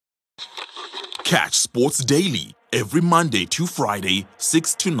Catch Sports Daily every Monday to Friday,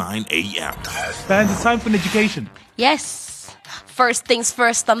 6 to 9 a.m. Fans, it's time for an education. Yes. First things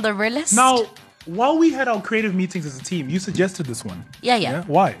first on the real list. Now, while we had our creative meetings as a team, you suggested this one. Yeah.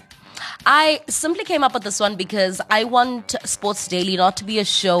 Why? I simply came up with this one because I want Sports Daily not to be a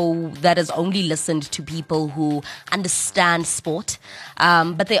show that is only listened to people who understand sport.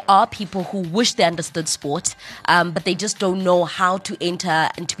 But there are people who wish they understood sport, but they just don't know how to enter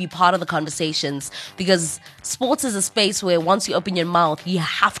and to be part of the conversations, because sports is a space where once you open your mouth, you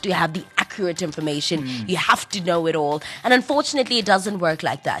have to have the accurate information. You have to know it all. And unfortunately, it doesn't work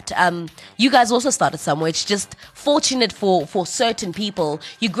like that. You guys also started somewhere. It's just fortunate for certain people.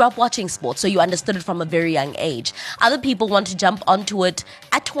 You grew up watching sports, so you understood it from a very young age. Other people want to jump onto it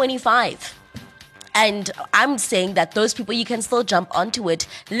at 25. And I'm saying that those people, you can still jump onto it.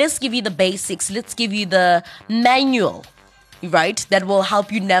 Let's give you the basics. Let's give you the manual, right, that will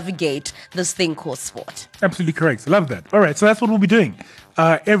help you navigate this thing called sport. Absolutely correct. I love that. All right, so that's what we'll be doing.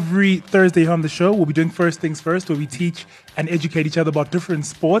 Every Thursday on the show, we'll be doing First Things First, where we teach and educate each other about different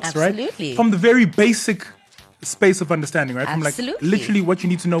sports, Absolutely. right? From the very basic space of understanding, right? Absolutely. From like literally what you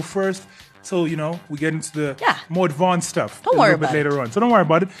need to know first. So, we get into the more advanced stuff Don't a worry little bit about later on. So don't worry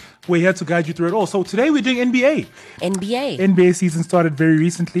about it. We're here to guide you through it all. So today we're doing NBA. NBA season started very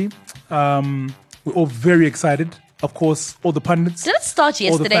recently. We're all very excited. Of course, all the pundits. Did it start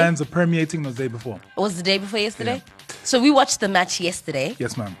yesterday? All the fans are permeating the day before. It was the day before yesterday? Yeah. So we watched the match yesterday.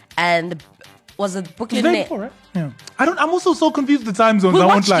 Yes, ma'am. And was it Brooklyn The day Nets? before, right? Yeah. I'm also so confused with the time zones. We I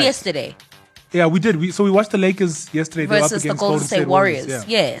won't watched lie. yesterday Yeah, we did. So we watched the Lakers yesterday. They were up versus the against Golden State Warriors. Yeah.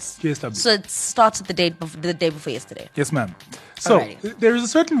 Yes. GSW. So it started the day before yesterday. Yes, ma'am. So Alrighty. there is a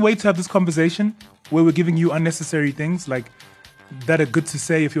certain way to have this conversation where we're giving you unnecessary things like that are good to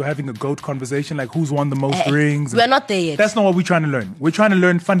say if you're having a GOAT conversation, like who's won the most rings. We're not there yet. That's not what we're trying to learn. We're trying to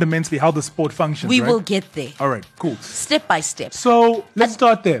learn fundamentally how the sport functions. We right? will get there. All right, cool. Step by step. So let's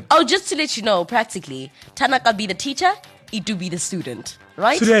start there. Oh, just to let you know, practically, Tanaka be the teacher, Itu be the student,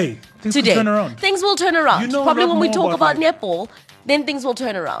 right? Today, things will turn around. Things will turn around. You know a Probably lot when we more talk about about, netball, then things will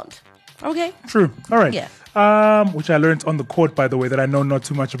turn around. Okay? True. All right. Yeah. Which I learned on the court, by the way, that I know not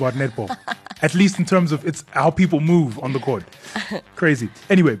too much about netball. At least in terms of it's how people move on the court. Crazy.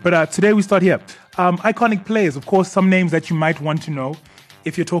 Anyway, but today we start here. Iconic players, of course, some names that you might want to know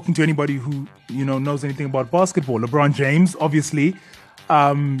if you're talking to anybody who knows anything about basketball. LeBron James, obviously.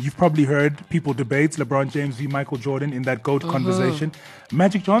 You've probably heard people debate LeBron James v. Michael Jordan in that GOAT conversation.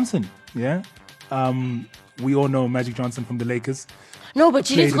 Magic Johnson, yeah. We all know Magic Johnson from the Lakers. No, but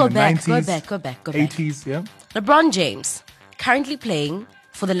you need to Played go in the back, 90s, go back. 80s, yeah. LeBron James, currently playing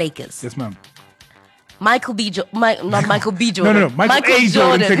for the Lakers. Yes, ma'am. Not Michael B. Jordan. No. Michael A.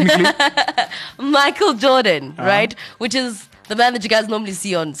 Jordan, technically. Michael Jordan, right? Which is the man that you guys normally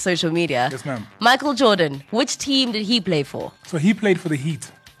see on social media. Yes, ma'am. Michael Jordan, which team did he play for? So he played for the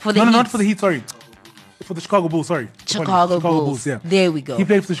Heat. For the No, Heat. not for the Heat, sorry. For the Chicago Bulls, sorry. Chicago Bulls. Yeah. There we go. He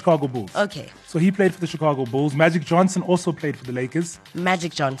played for the Chicago Bulls. Okay. So he played for the Chicago Bulls. Magic Johnson also played for the Lakers.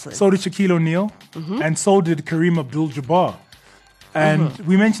 Magic Johnson. So did Shaquille O'Neal. And so did Kareem Abdul-Jabbar. And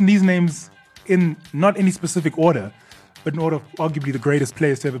we mentioned these names in not any specific order, but in order of arguably the greatest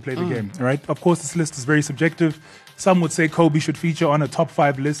players to ever play the game, right? Of course, this list is very subjective. Some would say Kobe should feature on a top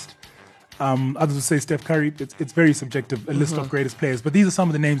 5 list. Others would say Steph Curry. It's very subjective, a list of greatest players. But these are some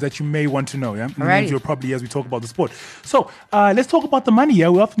of the names that you may want to know, yeah? And the names you'll probably, as we talk about the sport. So let's talk about the money, yeah?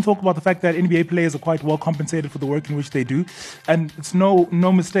 We often talk about the fact that NBA players are quite well compensated for the work in which they do. And it's no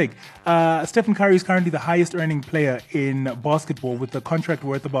mistake. Stephen Curry is currently the highest earning player in basketball with a contract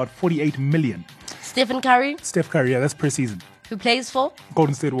worth about $48 million. Stephen Curry, Steph Curry, yeah, that's per season. who plays for?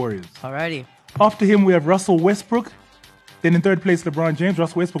 Golden State Warriors. Alrighty. After him, we have Russell Westbrook. Then in third place, LeBron James.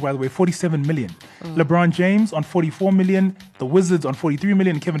 Russell Westbrook, by the way, $47 million. LeBron James on $44 million. The Wizards on $43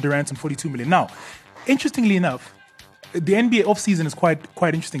 million. And Kevin Durant on $42 million. Now, interestingly enough, the NBA offseason is quite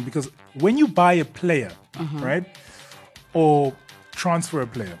interesting because when you buy a player, right, or transfer a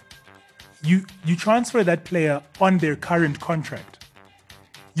player, you transfer that player on their current contract.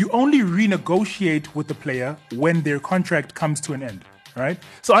 You only renegotiate with the player when their contract comes to an end, right?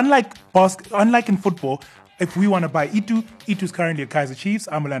 So unlike in football, if we want to buy Itu's currently at Kaizer Chiefs,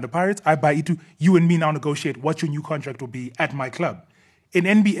 I'm Orlando Pirates, I buy Itu, you and me now negotiate what your new contract will be at my club. In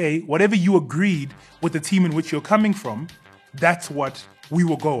NBA, whatever you agreed with the team in which you're coming from, that's what we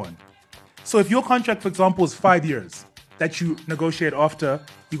will go on. So if your contract, for example, is 5 years that you negotiate after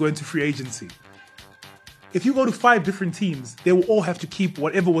you go into free agency, if you go to 5 different teams, they will all have to keep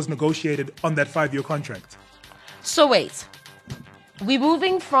whatever was negotiated on that 5-year contract. So wait, we're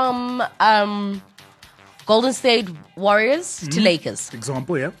moving from Golden State Warriors to Lakers.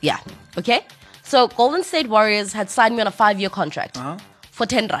 Example, yeah. Yeah. Okay. So Golden State Warriors had signed me on a 5-year contract for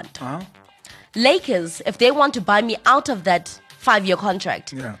 10 rand. Lakers, if they want to buy me out of that 5-year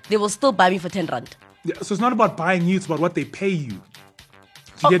contract, they will still buy me for 10 rand. Yeah, so it's not about buying you, it's about what they pay you. Do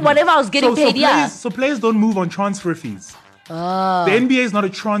you get me? Whatever I was getting paid, So players don't move on transfer fees. The NBA is not a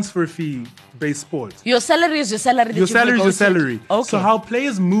transfer fee based sport. Your salary is your salary. Your salary is your salary. Okay. So how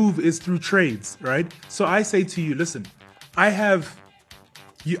players move is through trades, right? So I say to you, listen, I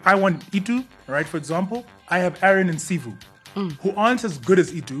want Itu, right? For example, I have Aaron and Sivu, who aren't as good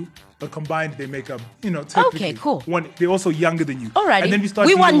as Itu, but combined they make up, technically. Okay, cool. They're also younger than you. All right. And then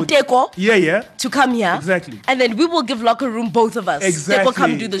we want Teko Yeah. to come here. Exactly. And then we will give locker room, both of us. Exactly. Teko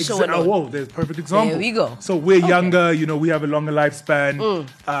come do the show and all. Whoa, there's a perfect example. There we go. So we're younger, we have a longer lifespan,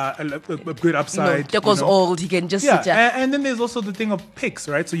 a good upside. Teko's old, he can just sit here. And then there's also the thing of picks,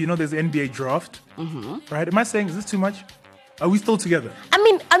 right? So there's the NBA draft, right? Am I saying, is this too much? Are we still together? I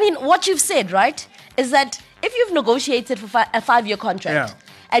mean, what you've said, right, is that if you've negotiated for a 5-year contract,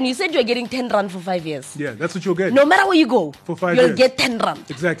 and you said you're getting 10 rand for 5 years. Yeah, that's what you'll get. No matter where you go, for 5 years. You'll get 10 rand.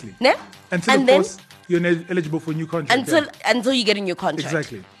 Exactly. Ne? Until, of course, you're eligible for a new contract. Until you get a new contract.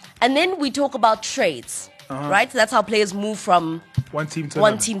 Exactly. And then we talk about trades, right? So that's how players move from one team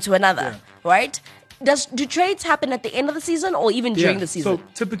to another, right? Do trades happen at the end of the season or even during the season? So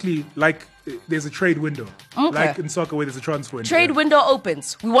typically, there's a trade window. Okay. Like in soccer where there's a transfer window. Trade window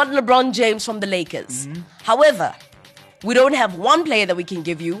opens. We want LeBron James from the Lakers. However, we don't have one player that we can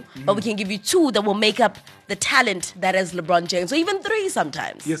give you, but we can give you 2 that will make up the talent that is LeBron James, or even 3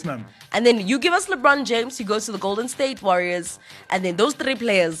 sometimes. Yes, ma'am. And then you give us LeBron James, he goes to the Golden State Warriors, and then those 3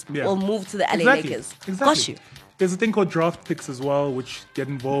 players will move to the LA Lakers. Exactly. Got you. There's a thing called draft picks as well, which get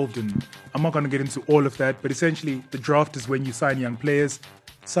involved, and I'm not going to get into all of that, but essentially the draft is when you sign young players.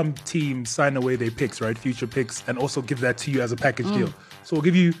 Some teams sign away their picks, right? Future picks, and also give that to you as a package deal. So we'll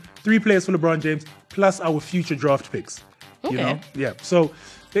give you 3 players for LeBron James, plus our future draft picks. Okay. Yeah. So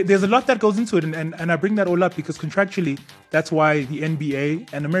there's a lot that goes into it, and I bring that all up because contractually, that's why the NBA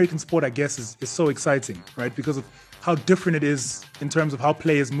and American sport, I guess, is so exciting, right? Because of how different it is in terms of how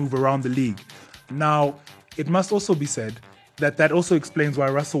players move around the league. Now, it must also be said that also explains why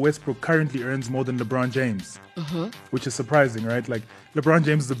Russell Westbrook currently earns more than LeBron James, which is surprising, right? Like, LeBron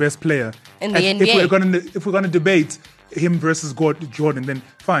James is the best player. In the NBA. If we're gonna debate him versus Jordan, then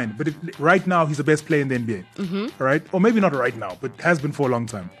fine. But right now, he's the best player in the NBA, all right? Or maybe not right now, but has been for a long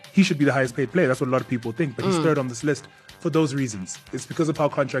time. He should be the highest paid player. That's what a lot of people think. But he's third on this list for those reasons. It's because of how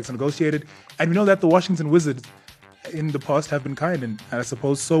contracts are negotiated. And we know that the Washington Wizards in the past have been kind, and I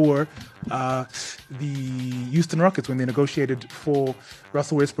suppose so were the Houston Rockets when they negotiated for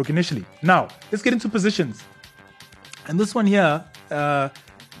Russell Westbrook initially. Now, let's get into positions. And this one here, Oh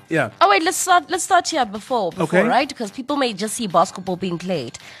wait, let's start here before, Okay. right? Because people may just see basketball being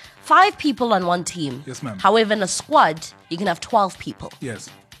played. 5 people on one team. Yes, ma'am. However, in a squad, you can have 12 people. yes.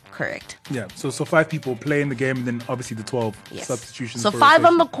 Correct. Yeah, so 5 people play in the game, and then obviously the 12 Yes. substitutions. So for 5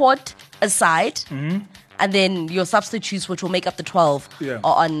 on rotation. the court aside, and then your substitutes, which will make up the 12,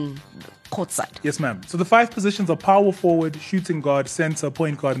 are on court side. Yes, ma'am. So the 5 positions are power forward, shooting guard, center,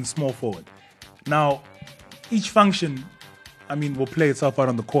 point guard, and small forward. Now, each function, will play itself out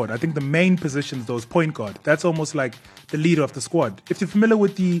on the court. I think the main positions, though, is point guard. That's almost like the leader of the squad. If you're familiar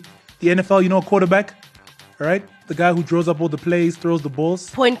with the NFL, a quarterback, all right? The guy who draws up all the plays, throws the balls.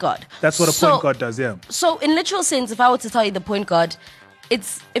 Point guard. That's what a point guard does, yeah. So, in literal sense, if I were to tell you the point guard,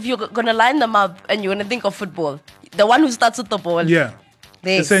 it's if you're going to line them up and you're going to think of football, the one who starts with the ball, Yeah.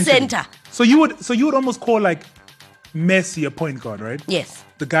 the Essentially. center. So you would almost call like Messi a point guard, right? Yes.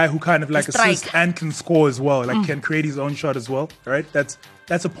 The guy who kind of like The striker. assists and can score as well, like can create his own shot as well, right? That's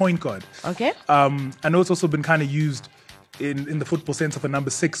a point guard. Okay. I know it's also been kind of used in the football sense of a number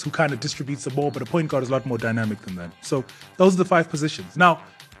 6 who kind of distributes the ball, but a point guard is a lot more dynamic than that. So those are the 5 positions. Now,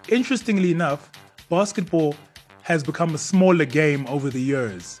 interestingly enough, basketball has become a smaller game over the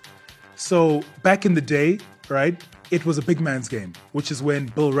years. So back in the day, right, it was a big man's game, which is when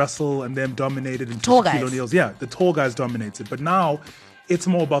Bill Russell and them dominated. And Tall Shaquille guys. O'Neal's, yeah, the tall guys dominated. But now it's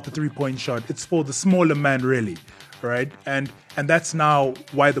more about the 3-point shot. It's for the smaller man, really, right? And that's now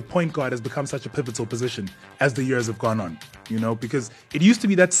why the point guard has become such a pivotal position as the years have gone on, because it used to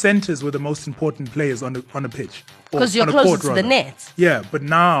be that centers were the most important players on a pitch. or Because you're on a closer court, to the rather. net. Yeah, but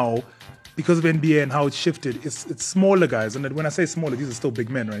now, because of NBA and how it's shifted, it's smaller guys. And when I say smaller, these are still big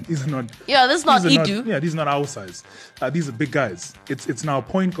men, right? These are not. Yeah, this is not these are Edu. Yeah, these are not our size. These are big guys. It's now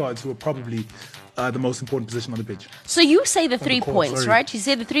point guards who are probably the most important position on the pitch. So you say the 3 court, points, sorry. right? You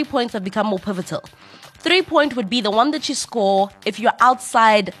say the 3 points have become more pivotal. 3-point would be the one that you score if you're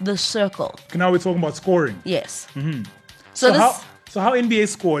outside the circle. Now we're talking about scoring. Yes. So So how NBA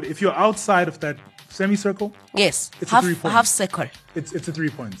scored, if you're outside of that semicircle, Yes. It's a half 3 points. half circle. it's a 3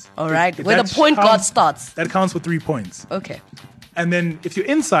 points. All right. It- Where the that point guard counts- starts. That counts for 3 points. Okay. And then if you're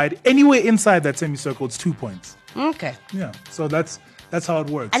inside, anywhere inside that semicircle, it's 2 points. Okay. Yeah. So that's how it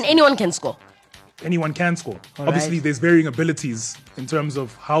works. And anyone can score. Anyone can score. All Obviously, right. there's varying abilities in terms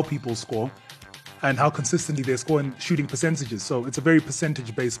of how people score and how consistently they score in shooting percentages. So it's a very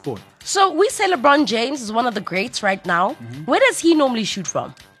percentage-based sport. So we say LeBron James is one of the greats right now. Mm-hmm. Where does he normally shoot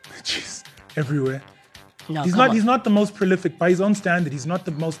from? Jeez, everywhere. No, He's come not. on. He's not the most prolific by his own standard. He's not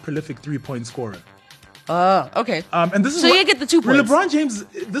the most prolific 3-point scorer. Okay. And this is So what- you get the 2 Well, points. LeBron James.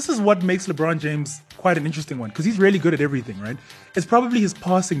 This is what makes LeBron James quite an interesting one because he's really good at everything. Right? It's probably his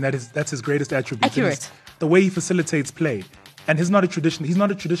passing that's his greatest attribute. and Accurate. it's the way he facilitates play, and he's not a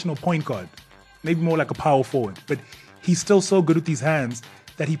traditional point guard. Maybe more like a power forward, but he's still so good with these hands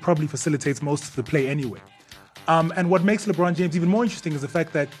that he probably facilitates most of the play anyway. And what makes LeBron James even more interesting is the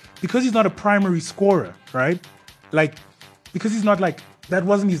fact that because he's not a primary scorer, right? Like, because he's not like, that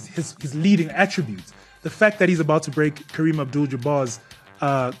wasn't his leading attributes. The fact that he's about to break Kareem Abdul-Jabbar's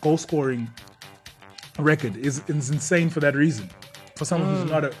goal scoring record is insane for that reason. For someone who's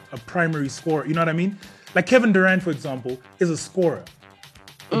not a primary scorer, you know what I mean? Like Kevin Durant, for example, is a scorer.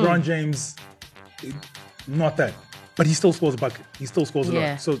 LeBron James, not that, but he still scores a bucket. He still scores a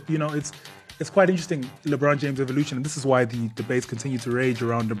Yeah. lot. So it's quite interesting, LeBron James' evolution, and this is why the debates continue to rage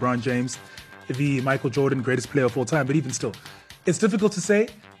around LeBron James v. Michael Jordan, greatest player of all time. But even still, it's difficult to say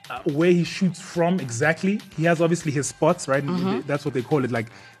where he shoots from exactly. He has obviously his spots, right? And that's what they call it, like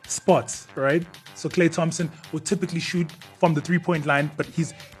spots, right? So Klay Thompson would typically shoot from the 3-point line, but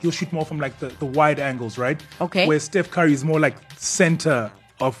he'll shoot more from like the wide angles, right? Okay. Where Steph Curry is more like center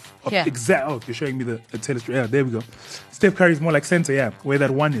of Yeah. exact. Oh, you're showing me the telescope. Yeah, there we go. Steph Curry is more like center, yeah, where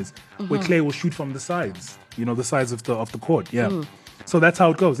that one is. Where Klay will shoot from the sides, the sides of the court, yeah. So that's how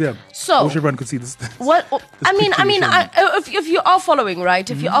it goes, yeah. So- I wish everyone could see this. What I mean, picture you showed if you are following, right?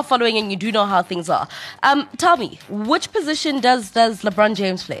 If you Mm-hmm. are following and you do know how things are, tell me, which position does LeBron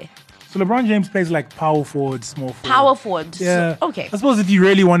James play? So LeBron James plays like power forward, small forward. Power forward. Yeah. So- okay. I suppose if you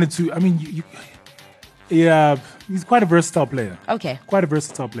really wanted to, I mean, yeah, he's quite a versatile player. Okay. Quite a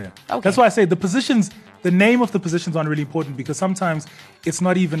versatile player. Okay. That's why I say the name of the positions aren't really important because sometimes it's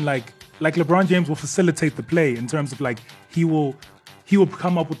not even like LeBron James will facilitate the play in terms of like he will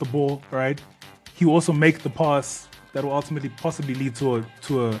come up with the ball, right? He will also make the pass that will ultimately possibly lead to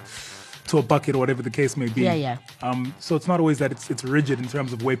a bucket or whatever the case may be. Yeah. So it's not always that it's rigid in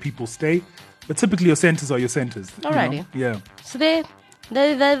terms of where people stay, but typically your centers are your centers. you know? Alrighty. Yeah. So there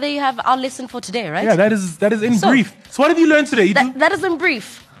you have our lesson for today, right? Yeah, that is in So- brief. So what have you learned today? That is in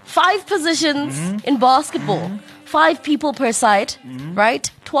brief. 5 positions Mm-hmm. in basketball. 5 people per side, right?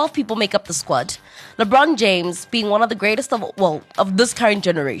 12 people make up the squad. LeBron James being one of the greatest of this current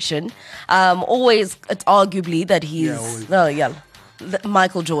generation. Always, it's arguably that he's always.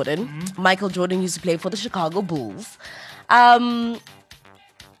 Michael Jordan. Mm-hmm. Michael Jordan used to play for the Chicago Bulls.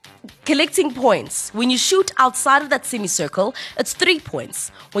 Collecting points. When you shoot outside of that semicircle, it's 3 points.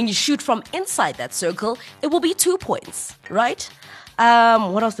 When you shoot from inside that circle, it will be 2 points, right?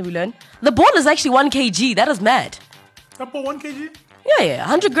 What else did we learn? The ball is actually 1 kg. That is mad. Up for 1 kg? Yeah,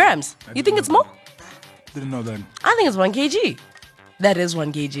 100 grams. You think it's more? Didn't know that. I think it's 1 kg. That is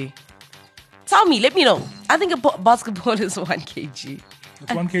 1 kg. Tell me, let me know. I think basketball is 1 kg.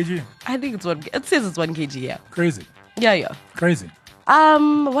 It's 1 kg. I think it's 1. It says it's 1 kg. Yeah. Crazy. Yeah. Crazy.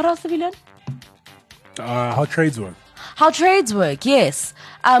 What else did we learn? How trades work. How trades work, yes.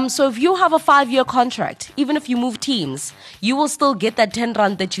 So if you have a 5-year contract, even if you move teams, you will still get that 10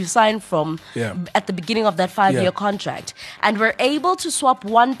 rand that you signed from at the beginning of that 5-year Yeah. contract. And we're able to swap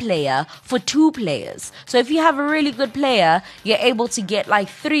 1 player for 2 players. So if you have a really good player, you're able to get like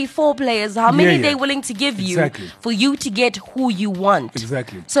 3-4 players. How many Yeah. they're willing to give you Exactly. for you to get who you want.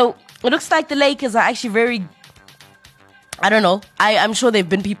 Exactly. So it looks like the Lakers are actually very... I don't know. I'm sure there have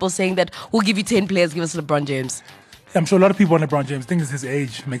been people saying that we'll give you 10 players, give us LeBron James. I'm sure a lot of people on LeBron James think his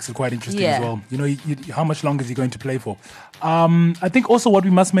age makes it quite interesting Yeah. as well. How much longer is he going to play for? I think also what we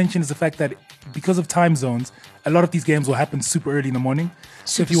must mention is the fact that because of time zones, a lot of these games will happen super early in the morning.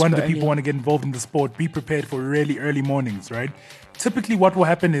 So if you want the super people early. want to get involved in the sport, be prepared for really early mornings, right? Typically what will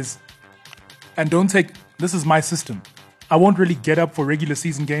happen is, and this is my system, I won't really get up for regular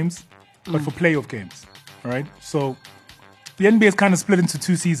season games, but for playoff games, all right? So the NBA is kind of split into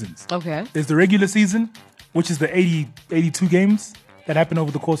 2 seasons. Okay. There's the regular season, which is the 82 games that happen over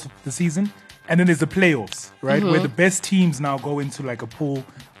the course of the season. And then there's the playoffs, right? Where the best teams now go into like a pool,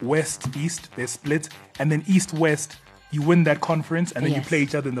 West, East, they're split. And then East, West you win that conference, and then you Yes. play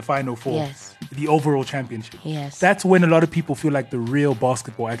each other in the final for Yes. the overall championship. Yes. That's when a lot of people feel like the real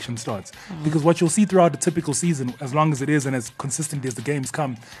basketball action starts. Because what you'll see throughout the typical season, as long as it is and as consistent as the games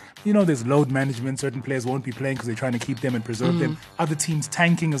come, there's load management. Certain players won't be playing because they're trying to keep them and preserve them. Other teams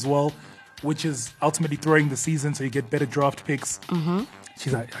tanking as well, which is ultimately throwing the season so you get better draft picks.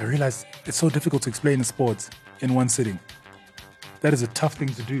 She's like, I realize it's so difficult to explain the sports in one sitting. That is a tough thing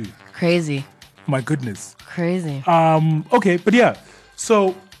to do. Crazy. My goodness. Crazy. Okay, but yeah.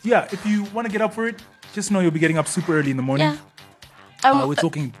 So, yeah, if you want to get up for it, just know you'll be getting up super early in the morning. Yeah. We're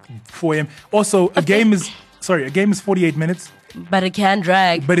talking 4 a.m. Also, a game is 48 minutes, But it can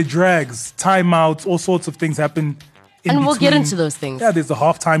drag. but it drags. Timeouts, all sorts of things happen in And we'll get between. into those things. Yeah, there's the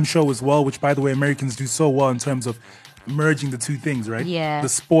halftime show as well, which, by the way, Americans do so well in terms of merging the two things, right? Yeah. The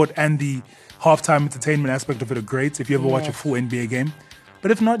sport and the halftime entertainment aspect of it are great if you ever watch a Yes. full NBA game. But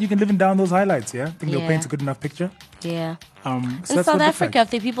if not, you can live and down those highlights, yeah? I think they'll Yeah. paint a good enough picture. Yeah. So In that's South what it's Africa, like.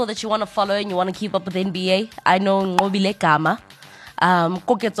 if there are people that you want to follow and you want to keep up with the NBA, I know Ngobile Gama,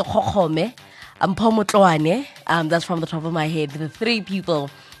 Koketso Khokhome, Mpho Motlwane, that's from the top of my head. The three people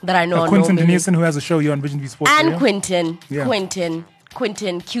that I know. Quinton normally. Denison, who has a show here on Vision V Sports. And Radio. Quinton. Yeah.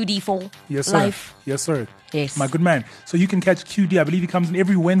 Quinton, QD4. Yes, sir. Life. Yes, sir. Yes. My good man. So you can catch QD. I believe he comes in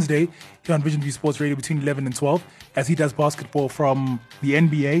every Wednesday here on Vision V Sports Radio between 11 and 12 as he does basketball from the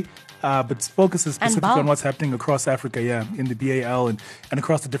NBA, but focuses specifically on bounce. what's happening across Africa, in the BAL and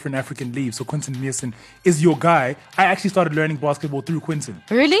across the different African leagues. So Quinton Nielsen is your guy. I actually started learning basketball through Quinton.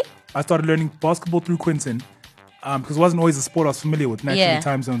 Really? I started learning basketball through Quinton because it wasn't always a sport I was familiar with. Naturally, Yeah.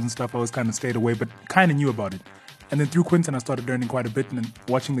 time zones and stuff, I was kind of stayed away, but kind of knew about it. And then through Quinton, I started learning quite a bit and then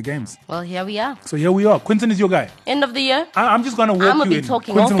watching the games. Well, here we are. So here we are. Quinton is your guy. End of the year. I'm just going to walk I'ma you be in.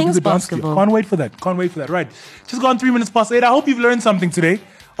 talking Quinton all will do things the dance to you. basketball. Can't wait for that. Can't wait for that. Right. Just gone 3 minutes past 8. I hope you've learned something today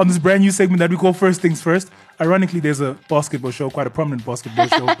on this brand new segment that we call First Things First. Ironically, there's a basketball show, quite a prominent basketball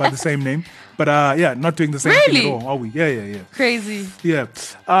show by the same name. But not doing the same thing Really? at all, are we? Yeah. Crazy. Yeah.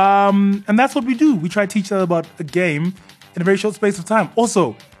 And that's what we do. We try to teach each other about a game in a very short space of time.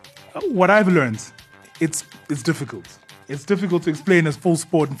 Also, what I've learned, it's difficult. It's difficult to explain as full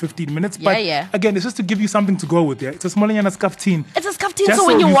sport in 15 minutes. But Yeah. again, it's just to give you something to go with. Yeah, it's a Smolinyana Scuff-teen. It's a scuff team, Just so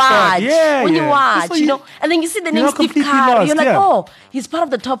when so you you start. watch, Yeah, when yeah. you Just watch, so you you- know, and then you see the you're name not Steve completely Kerr, lost, you're like, yeah. oh, he's part of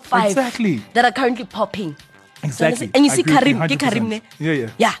the top 5 Exactly. that are currently popping. Exactly. And you I see agree with you Karim, ke 100%. Karim ne? Yeah.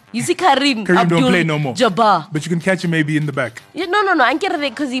 Yeah, you see Karim. Karim don't Abdul play no more. Jabbar. But you can catch him maybe in the back. Yeah, no, I get it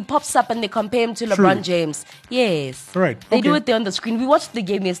because he pops up and they compare him to LeBron James. Yes. Right, They do okay. it there on the screen. We watched the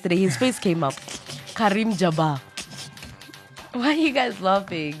game yesterday. His face came up. Karim Jabbar. Why are you guys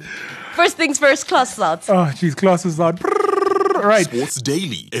laughing? First things first, class out. Oh, geez, classes out. Right. Sports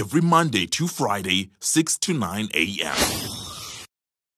Daily every Monday to Friday, 6 to 9 a.m.